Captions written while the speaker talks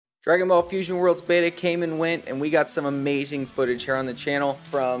Dragon Ball Fusion Worlds beta came and went, and we got some amazing footage here on the channel,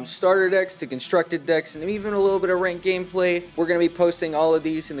 from starter decks to constructed decks, and even a little bit of ranked gameplay. We're going to be posting all of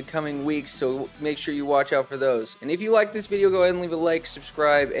these in the coming weeks, so make sure you watch out for those. And if you like this video, go ahead and leave a like,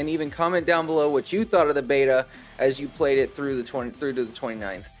 subscribe, and even comment down below what you thought of the beta as you played it through to the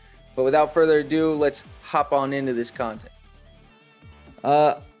 29th. But without further ado, let's hop on into this content.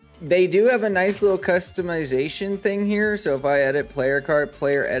 They do have a nice little customization thing here. So if I edit player card,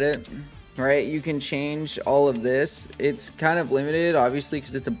 player edit, right, you can change all of this. It's kind of limited, obviously,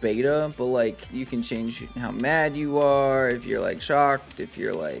 because it's a beta, but like you can change how mad you are, if you're like shocked, if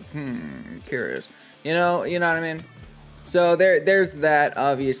you're like curious, you know what I mean. So there's that,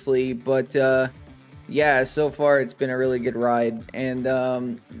 obviously, but yeah, so far it's been a really good ride.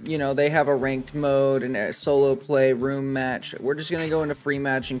 And you know, they have a ranked mode and a solo play, room match. We're just gonna go into free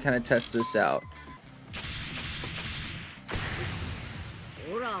match and kind of test this out.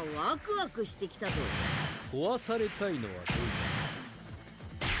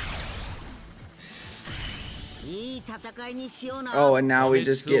 Oh, and now we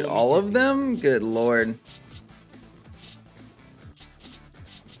just get all of them? Good lord.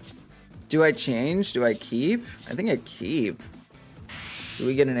 Do I change? Do I keep? I think I keep. Do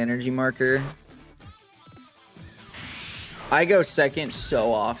we get an energy marker? I go second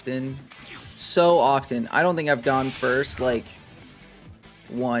so often. So often. I don't think I've gone first like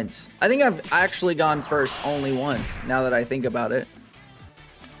once. I think I've actually gone first only once, now that I think about it.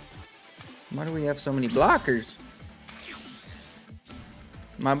 Why do we have so many blockers?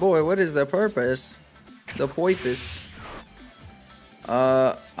 My boy, what is the purpose? The purpose.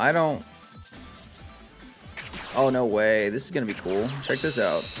 I don't... Oh, no way. This is gonna be cool. Check this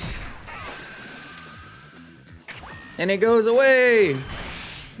out. And it goes away!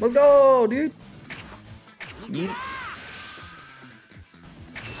 Let's go, dude! Yeet.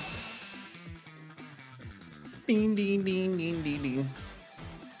 Ding, ding, ding, ding, ding, ding.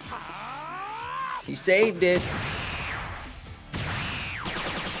 He saved it.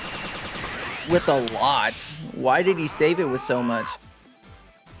 With a lot. Why did he save it with so much?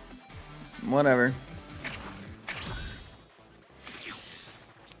 Whatever.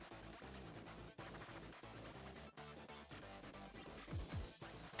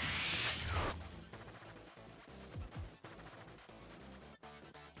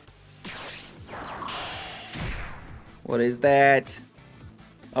 What is that?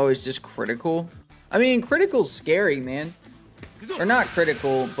 Oh, it's just critical? I mean, critical's scary, man. Or not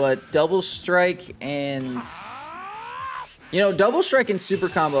critical, but double strike and... You know, double strike and super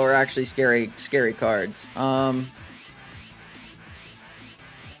combo are actually scary cards. I'm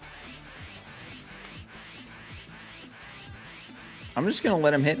just gonna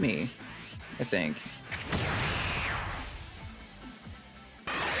let him hit me, I think.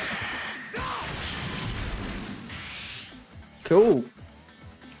 Cool.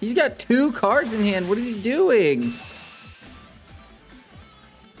 He's got 2 cards in hand. What is he doing?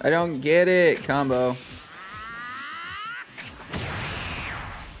 I don't get it. Combo.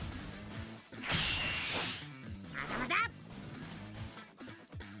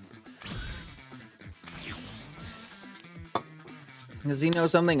 Does he know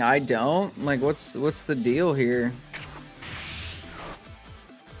something I don't? Like, what's the deal here?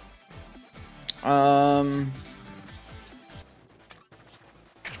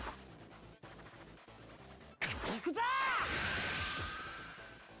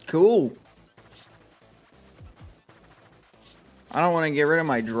 Cool. I don't want to get rid of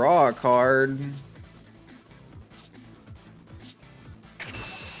my draw card.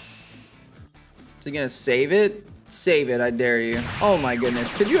 Is he gonna save it? Save it, I dare you. Oh my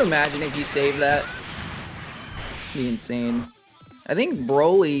goodness. Could you imagine if you saved that? Be insane. I think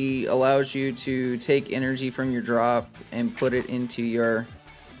Broly allows you to take energy from your drop and put it into your...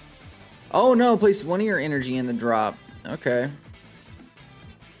 Oh no, place one of your energy in the drop. Okay.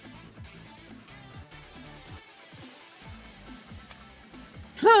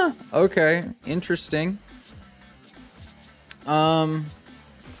 Huh, okay, interesting. I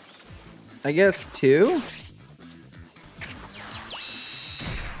guess 2?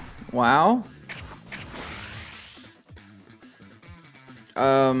 Wow.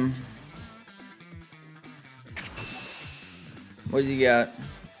 What do you got?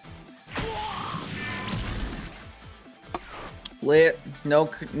 Lit.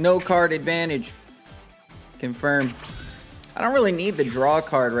 No card advantage. Confirm. I don't really need the draw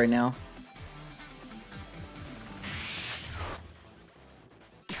card right now.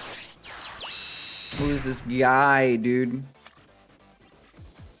 Who's this guy, dude?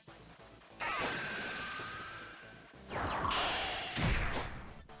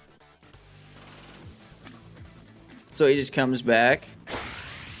 So he just comes back.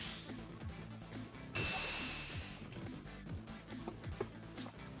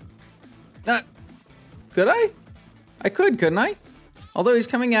 Could I? I could, couldn't I? Although he's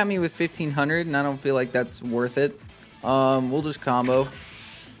coming at me with 1500 and I don't feel like that's worth it. We'll just combo.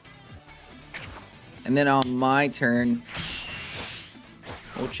 And then on my turn,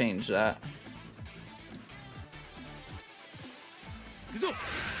 we'll change that.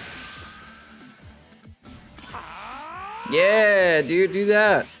 Yeah, dude, do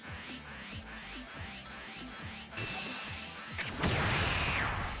that.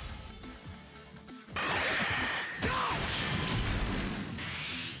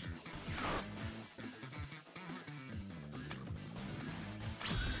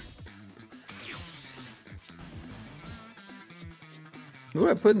 What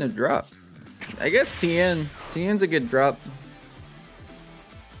would I put in the drop? I guess TN. TN's a good drop.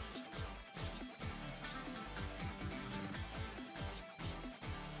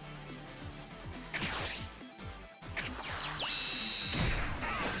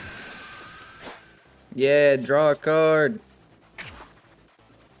 Yeah, draw a card.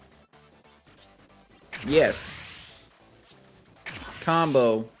 Yes.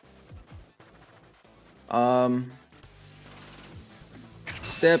 Combo.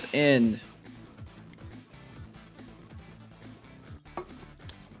 Step end.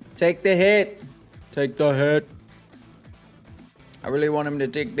 Take the hit. Take the hit. I really want him to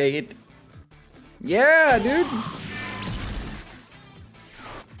take the hit. Yeah, dude.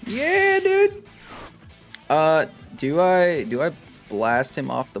 Yeah, dude. Do I blast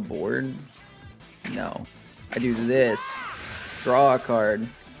him off the board? No. I do this. Draw a card.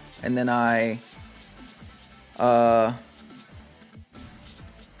 And then I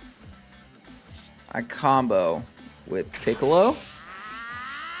combo with Piccolo.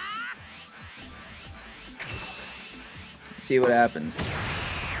 See what happens.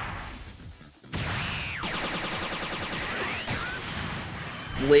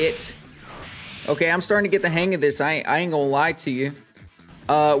 Lit. Okay, I'm starting to get the hang of this. I ain't gonna lie to you.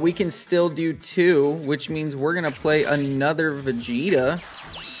 We can still do 2, which means we're gonna play another Vegeta.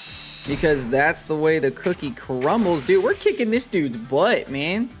 Because that's the way the cookie crumbles. Dude, we're kicking this dude's butt,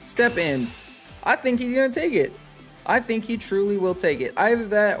 man. Step end. I think he's gonna take it. I think he truly will take it. Either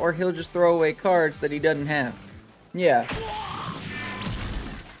that or he'll just throw away cards that he doesn't have. Yeah.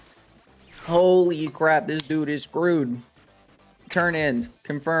 Holy crap, this dude is screwed. Turn end.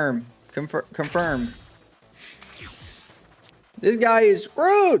 Confirm. Confirm. This guy is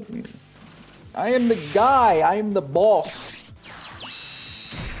screwed. I am the guy. I am the boss.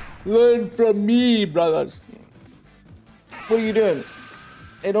 Learn from me, brothers. What are you doing?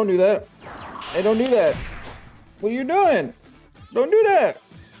 Hey, don't do that. Hey, don't do that. What are you doing? Don't do that.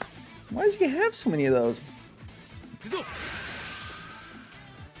 Why does he have so many of those?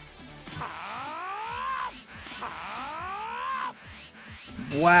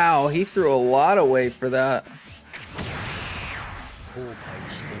 Wow, he threw a lot away for that.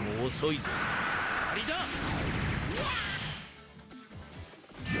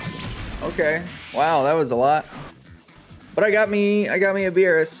 Okay. Wow, that was a lot. But I got me a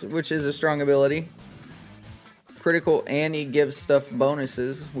Beerus, which is a strong ability. Critical, and he gives stuff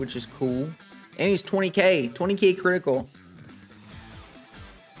bonuses, which is cool. And he's 20k. 20k critical.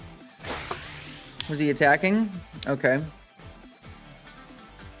 Was he attacking? Okay.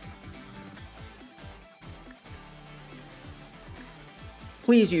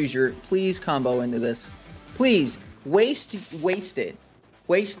 Please combo into this. Please, waste it.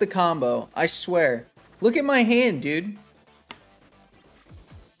 Waste the combo, I swear. Look at my hand, dude.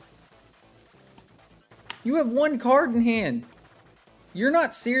 You have 1 card in hand. You're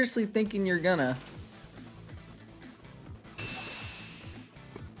not seriously thinking you're gonna.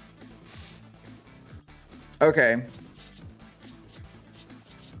 Okay.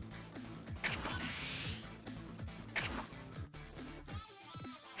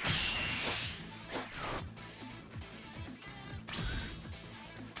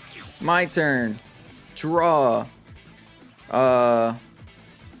 My turn. Draw.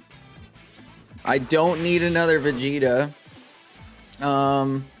 I don't need another Vegeta.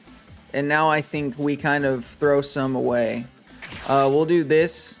 And now I think we kind of throw some away. We'll do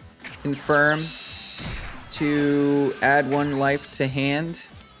this. Confirm. To add 1 life to hand.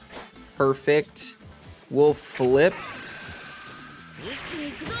 Perfect. We'll flip.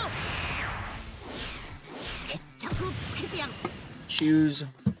 Choose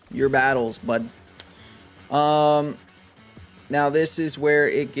your battles, bud. Now this is where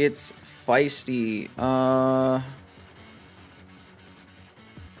it gets feisty.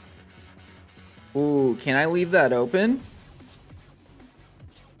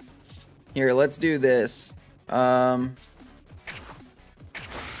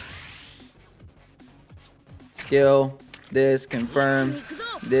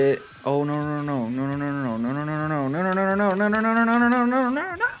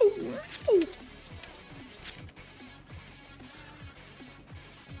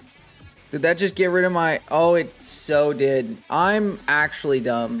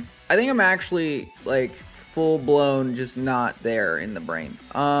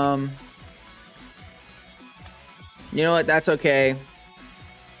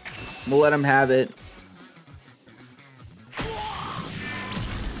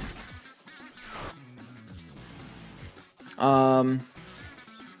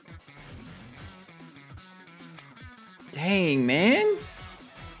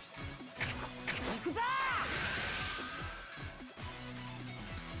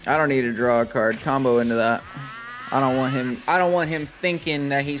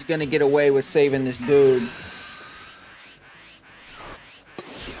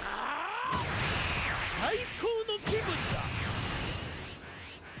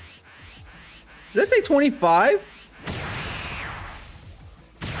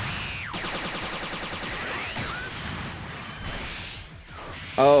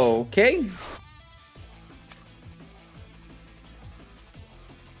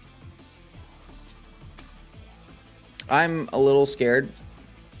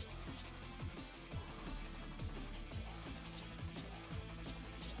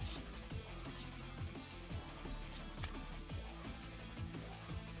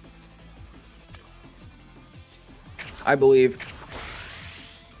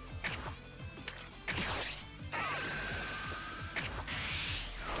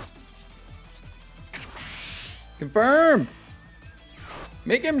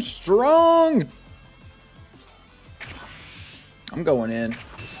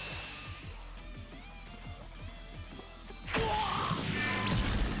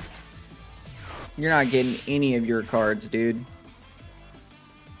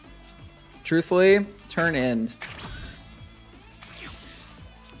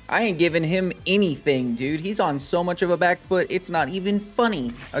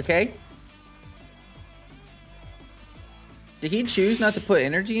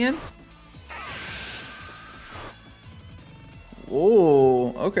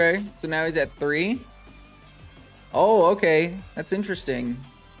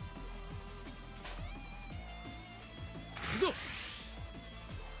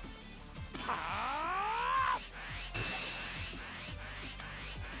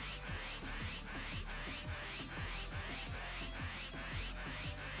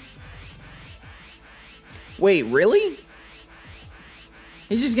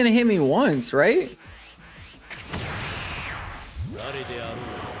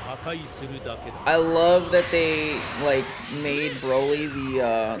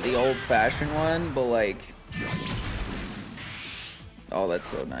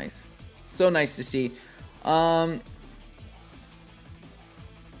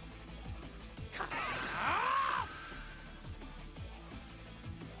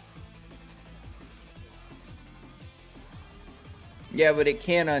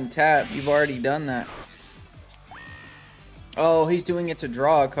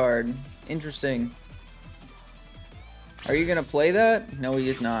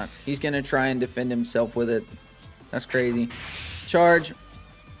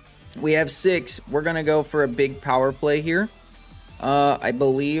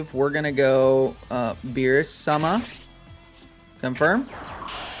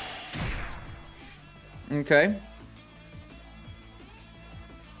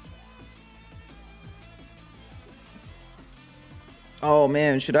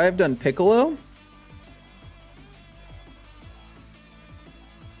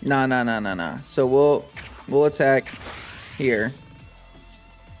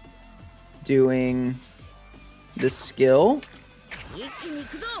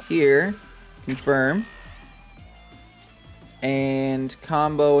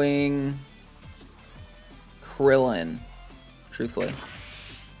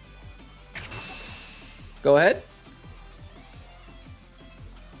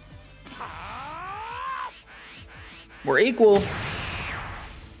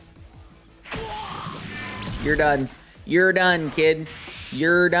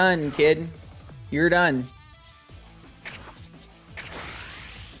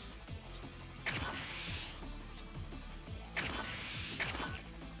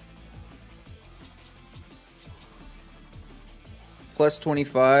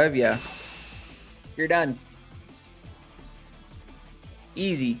 You're done.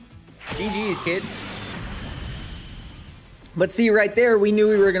 Easy. GG's, kid. But see, right there, we knew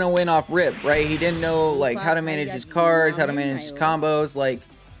we were going to win off rip, right? He didn't know, like, how to manage his cards, how to manage his combos. Like,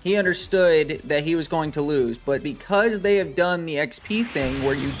 he understood that he was going to lose. But because they have done the XP thing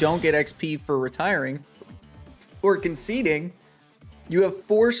where you don't get XP for retiring or conceding, you have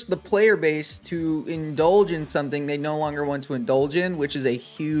forced the player base to indulge in something they no longer want to indulge in, which is a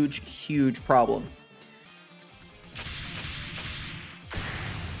huge, huge problem.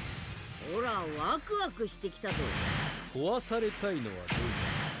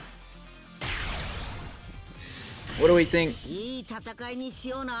 What do we think?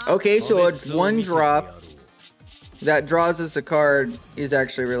 Okay, so a 1-drop that draws us a card is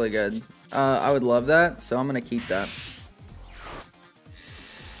actually really good. I would love that, so I'm going to keep that.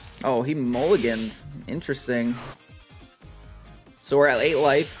 Oh, he mulliganed. Interesting. So we're at 8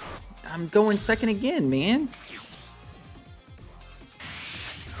 life. I'm going second again, man.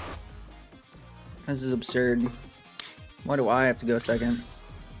 This is absurd. Why do I have to go second?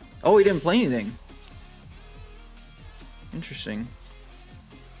 Oh, he didn't play anything. Interesting.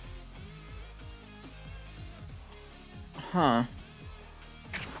 Huh.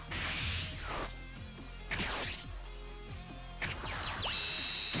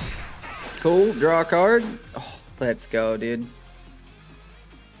 Cool. Draw a card. Oh, let's go, dude.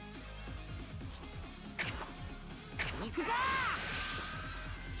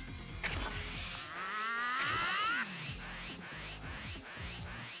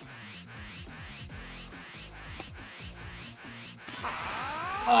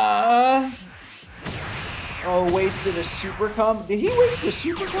 Oh, wasted a super combo. Did he waste a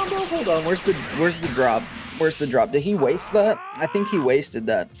super combo? Hold on. Where's the drop? Where's the drop? Did he waste that? I think he wasted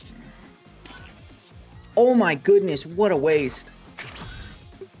that. Oh my goodness, what a waste.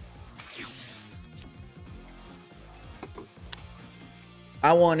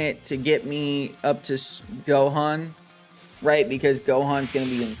 I want it to get me up to Gohan, right? Because Gohan's going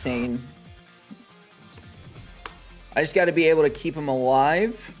to be insane. I just got to be able to keep him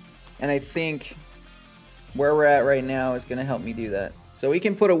alive. And I think where we're at right now is going to help me do that. So we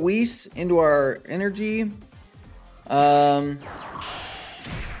can put a Whis into our energy.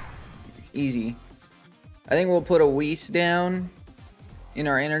 Easy. I think we'll put a Whis down in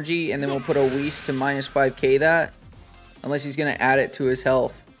our energy, and then we'll put a Whis to minus 5k that. Unless he's going to add it to his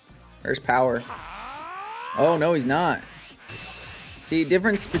health. Or his power. Oh, no, he's not. See,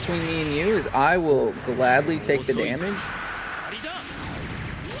 difference between me and you is I will gladly take the damage.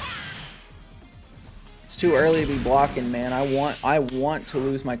 It's too early to be blocking, man. I want to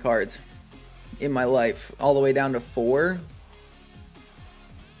lose my cards in my life. All the way down to 4.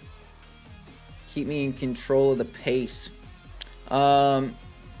 Keep me in control of the pace.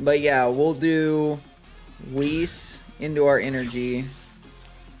 But yeah, we'll do Whis into our energy.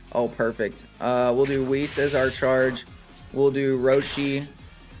 Oh, perfect. We'll do Whis as our charge. We'll do Roshi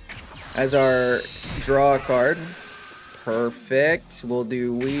as our draw card. Perfect. We'll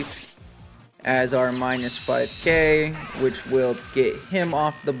do Whis as our minus 5k, which will get him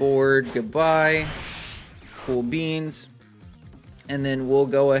off the board. Goodbye. Cool beans. And then we'll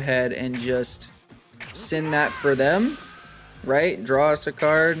go ahead and just send that for them. Right? Draw us a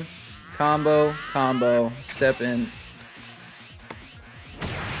card. Combo, combo, step in.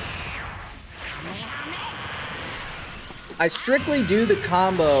 I strictly do the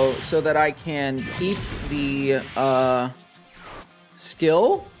combo so that I can keep the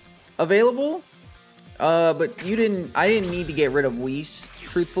skill available. But I didn't need to get rid of Whis,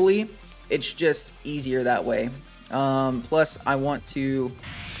 truthfully. It's just easier that way. Plus, I want to,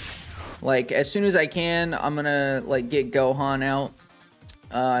 like, as soon as I can, I'm gonna, like, get Gohan out.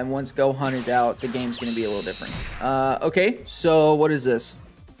 And once Gohan is out, the game's gonna be a little different. Okay, so what is this?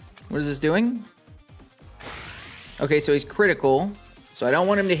 What is this doing? Okay, so he's critical, so I don't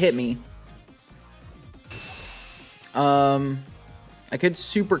want him to hit me. I could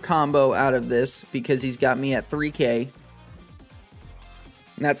super combo out of this because he's got me at 3k.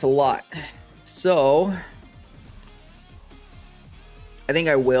 And that's a lot. So I think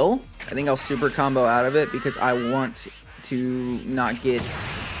I will. I think I'll super combo out of it because I want to not get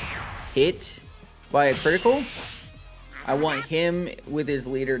hit by a critical. I want him with his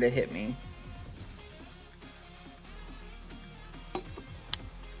leader to hit me.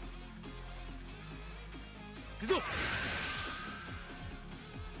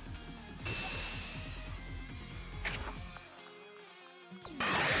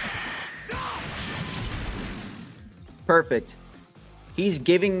 Perfect. He's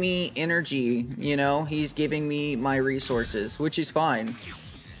giving me energy, you know? He's giving me my resources, which is fine.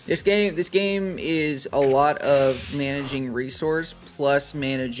 This game is a lot of managing resource plus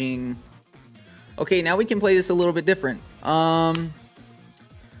managing. Okay, now we can play this a little bit different.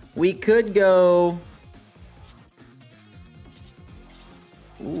 We could go.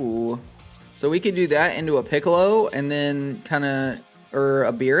 Ooh. So we could do that into a Piccolo and then kind of, or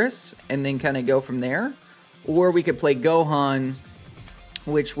a Beerus, and then kind of go from there. Or we could play Gohan,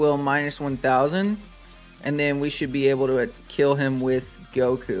 which will minus 1,000, and then we should be able to kill him with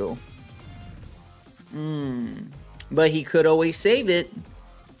Goku. But he could always save it.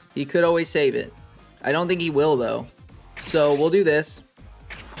 He could always save it. I don't think he will, though. So we'll do this.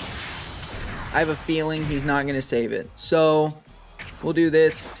 I have a feeling he's not going to save it. So we'll do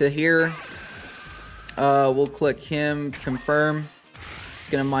this to here. We'll click him, confirm. It's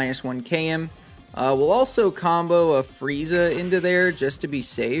going to minus 1k him. We'll also combo a Frieza into there just to be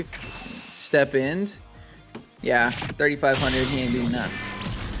safe. Step end. Yeah, 3,500. He ain't doing that.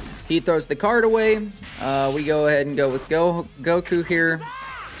 He throws the card away. We go ahead and go with Goku here.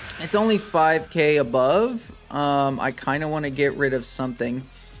 It's only 5k above. I kind of want to get rid of something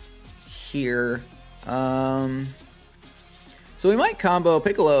here. So we might combo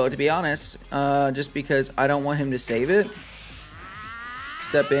Piccolo, to be honest, just because I don't want him to save it.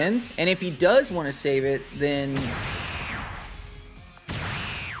 Step in. And if he does want to save it, then...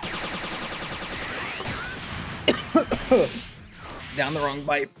 Down the wrong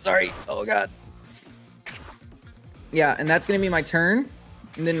pipe. Sorry. Oh, God. Yeah, and that's going to be my turn.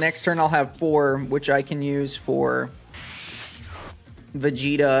 And then next turn I'll have 4, which I can use for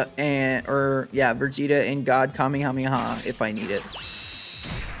Vegeta and, Vegeta and God Kamehameha if I need it.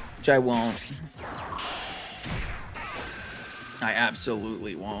 Which I won't. I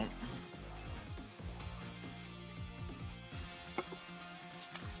absolutely won't.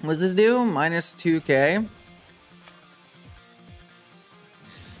 What's this do? Minus 2k.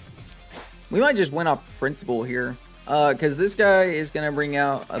 We might just win off principle here. Because this guy is going to bring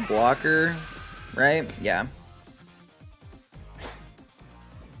out a blocker, right? Yeah.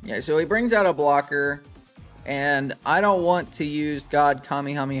 Yeah, so he brings out a blocker. And I don't want to use God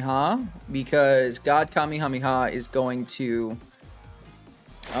Kamehameha. Because God Kamehameha is going to...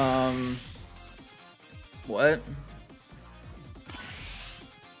 What?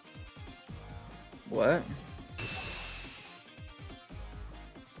 What?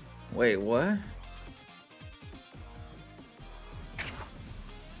 Wait, what?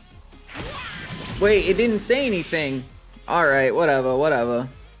 Wait, it didn't say anything. Alright, whatever, whatever.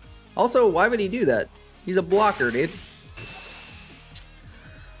 Also, why would he do that? He's a blocker, dude.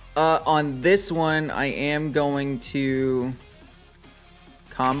 On this one, I am going to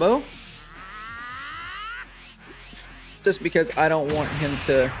combo. Just because I don't want him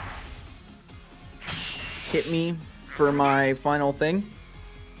to hit me for my final thing.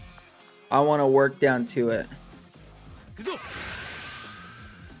 I want to work down to it.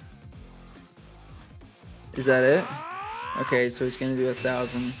 Is that it? Okay, so he's going to do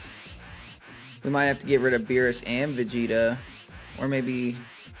 1,000. We might have to get rid of Beerus and Vegeta. Or maybe...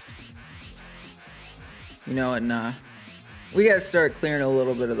 You know what, nah. We got to start clearing a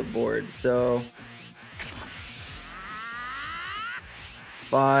little bit of the board, so...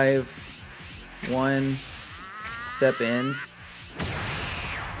 5, 1, step in.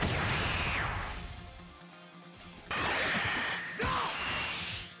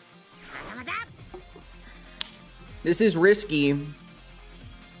 This is risky.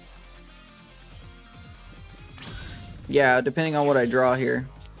 Yeah, depending on what I draw here.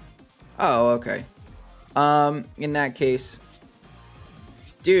 Oh, okay. In that case.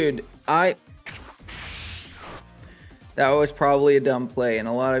 Dude, that was probably a dumb play, and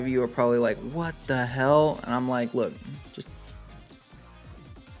a lot of you are probably like, what the hell? And I'm like, look, just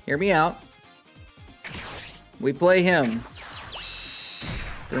hear me out. We play him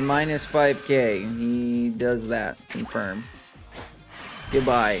for minus 5k. He does that. Confirm.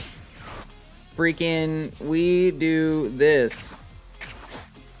 Goodbye. Freaking, we do this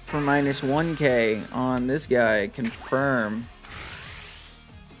for minus 1k on this guy. Confirm.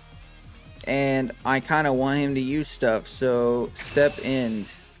 And I kind of want him to use stuff, so step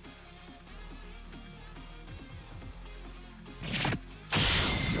end.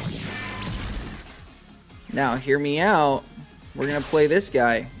 Now, hear me out. We're going to play this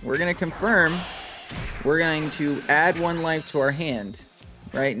guy. We're going to confirm. We're going to add 1 life to our hand.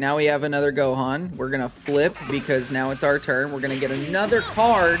 Right, now we have another Gohan. We're going to flip because now it's our turn. We're going to get another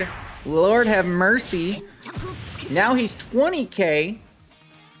card. Lord have mercy. Now he's 20k.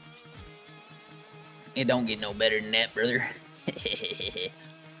 It don't get no better than that, brother.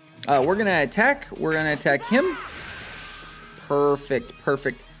 We're going to attack. We're going to attack him. Perfect,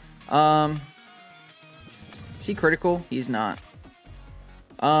 perfect. Is he critical? He's not.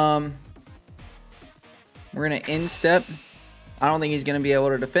 We're gonna instep. I don't think he's gonna be able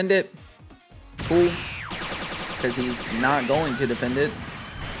to defend it. Cool. Because he's not going to defend it.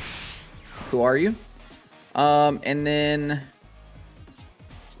 Who are you? And then...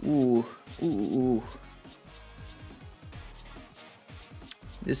 Ooh.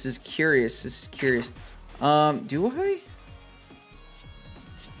 This is curious. Do I?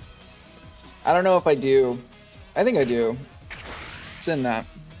 I don't know if I do. I think I do. Send that.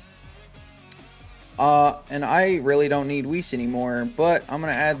 And I really don't need Whis anymore, but I'm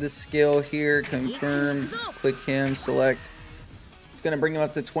gonna add this skill here, confirm, click him, select. It's gonna bring him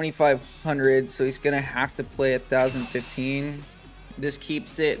up to 2,500, so he's gonna have to play 1,015. This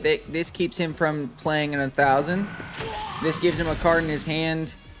keeps him from playing 1,000. This gives him a card in his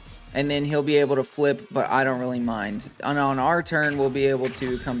hand, and then he'll be able to flip, but I don't really mind. And on our turn, we'll be able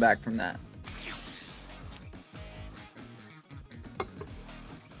to come back from that.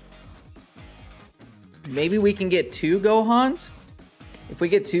 Maybe we can get 2 Gohans. If we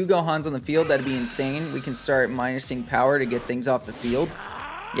get 2 Gohans on the field, that'd be insane. We can start minusing power to get things off the field.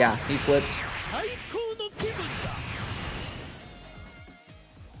 Yeah, he flips.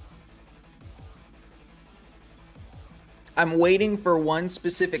 I'm waiting for one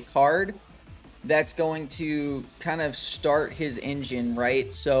specific card that's going to kind of start his engine,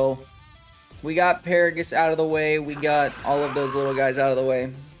 right? So we got Paragus out of the way. We got all of those little guys out of the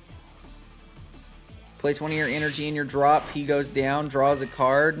way. Place one of your energy in your drop. He goes down, draws a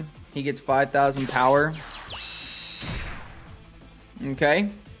card. He gets 5,000 power. Okay.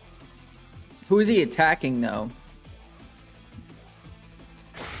 Who is he attacking, though?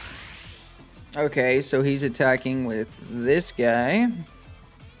 Okay, so he's attacking with this guy.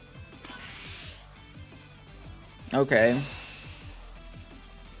 Okay.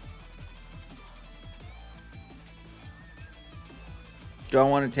 Do I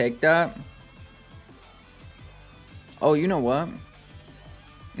want to take that? Oh, you know what?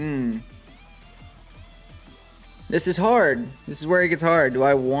 This is hard. This is where it gets hard. Do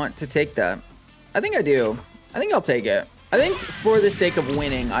I want to take that? I think I do. I think I'll take it. I think for the sake of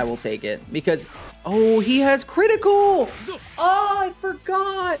winning, I will take it. Because, oh, he has critical! Oh, I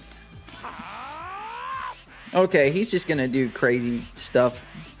forgot! Okay, he's just gonna do crazy stuff.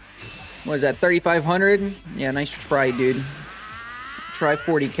 What is that, 3,500? Yeah, nice try, dude. Try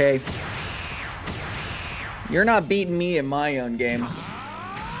 40k. You're not beating me in my own game.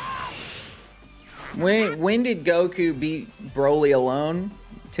 When did Goku beat Broly alone?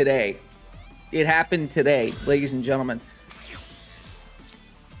 Today. It happened today, ladies and gentlemen.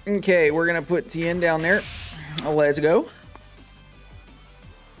 Okay, we're gonna put Tien down there. Let's go.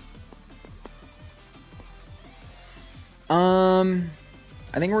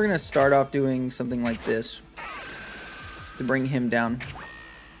 I think we're gonna start off doing something like this to bring him down.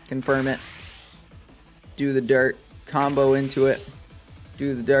 Confirm it. Do the dirt. Combo into it.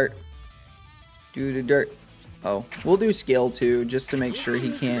 Do the dirt. Do the dirt. Oh, we'll do skill too, just to make sure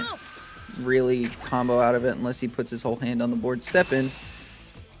he can't really combo out of it unless he puts his whole hand on the board. Step in.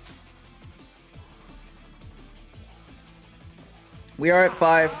 We are at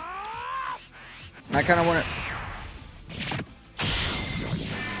 5. I kind of want to...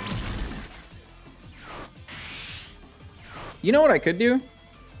 You know what I could do?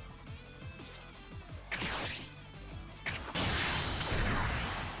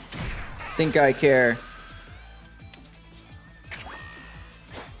 Think I care.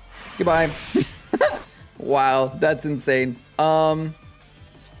 Goodbye. Wow, that's insane.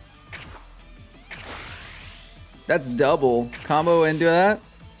 That's double. Combo into that?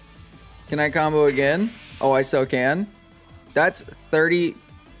 Can I combo again? Oh, I so can. That's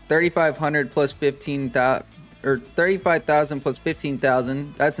 3,500 plus 15,000, or 35,000 plus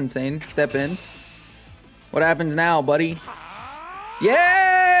 15,000. That's insane. Step in. What happens now, buddy?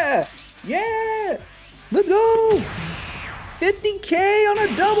 Yeah! Yeah! Let's go! 50k on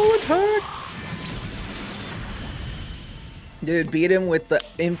a double attack! Dude, beat him with the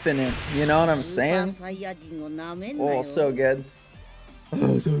infinite. You know what I'm saying? Oh, so good.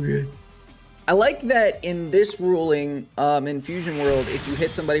 Oh, so good. I like that in this ruling, in Fusion World, if you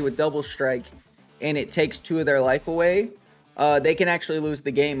hit somebody with double strike and it takes 2 of their life away, they can actually lose the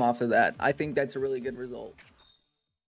game off of that. I think that's a really good result.